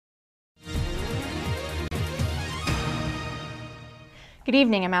Good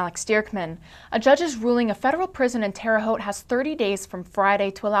evening, I'm Alex Dierkman. A judge is ruling a federal prison in Terre Haute has 30 days from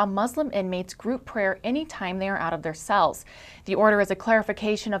Friday to allow Muslim inmates group prayer anytime they are out of their cells. The order is a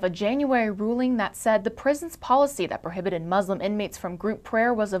clarification of a January ruling that said the prison's policy that prohibited Muslim inmates from group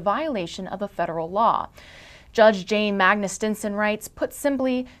prayer was a violation of a federal law. Judge Jane Magnus-Stinson writes, put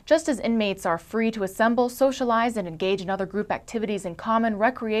simply, just as inmates are free to assemble, socialize, and engage in other group activities in common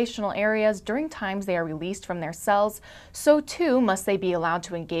recreational areas during times they are released from their cells, so too must they be allowed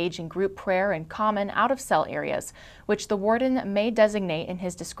to engage in group prayer in common out-of-cell areas, which the warden may designate in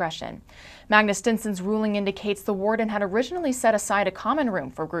his discretion. Magnus-Stinson's ruling indicates the warden had originally set aside a common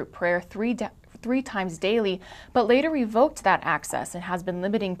room for group prayer three times daily, but later revoked that access and has been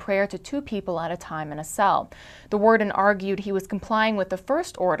limiting prayer to 2 people at a time in a cell. The warden argued he was complying with the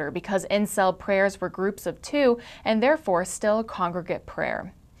first order because in-cell prayers were groups of 2 and therefore still congregate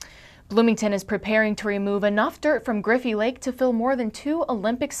prayer. Bloomington is preparing to remove enough dirt from Griffy Lake to fill more than 2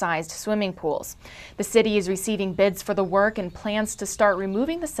 Olympic-sized swimming pools. The city is receiving bids for the work and plans to start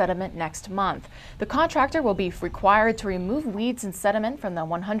removing the sediment next month. The contractor will be required to remove weeds and sediment from the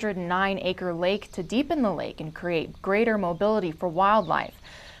 109-acre lake to deepen the lake and create greater mobility for wildlife.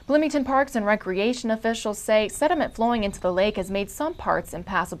 Bloomington Parks and Recreation officials say sediment flowing into the lake has made some parts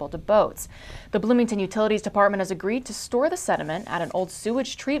impassable to boats. The Bloomington Utilities Department has agreed to store the sediment at an old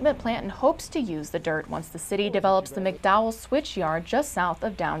sewage treatment plant and hopes to use the dirt once the city develops the McDowell Switch Yard just south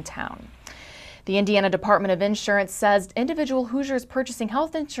of downtown. The Indiana Department of Insurance says individual Hoosiers purchasing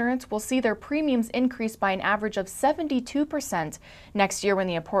health insurance will see their premiums increase by an average of 72% next year when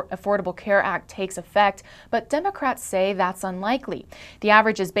the Affordable Care Act takes effect, but Democrats say that's unlikely. The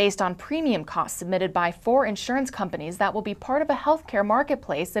average is based on premium costs submitted by 4 insurance companies that will be part of a health care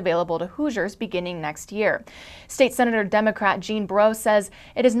marketplace available to Hoosiers beginning next year. State Senator Democrat Jean Breaux says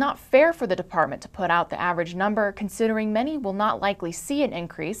it is not fair for the department to put out the average number, considering many will not likely see an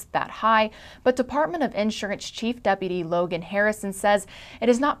increase that high, but Department of Insurance Chief Deputy Logan Harrison says it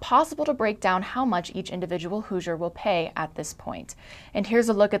is not possible to break down how much each individual Hoosier will pay at this point. And here's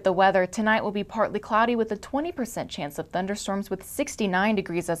a look at the weather. Tonight will be partly cloudy with a 20% chance of thunderstorms with 69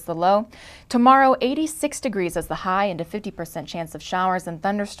 degrees as the low. Tomorrow, 86 degrees as the high and a 50% chance of showers and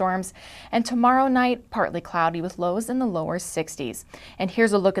thunderstorms. And tomorrow night, partly cloudy with lows in the lower 60s. And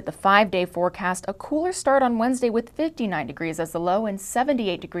here's a look at the 5-day forecast. A cooler start on Wednesday with 59 degrees as the low and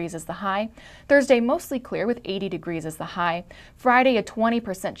 78 degrees as the high. Thursday, mostly clear with 80 degrees as the high. Friday, a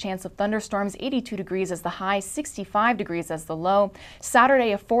 20% chance of thunderstorms, 82 degrees as the high, 65 degrees as the low.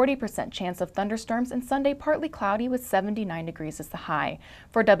 Saturday, a 40% chance of thunderstorms, and Sunday, partly cloudy with 79 degrees as the high.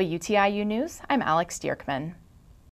 For WTIU News, I'm Alex Dierkman.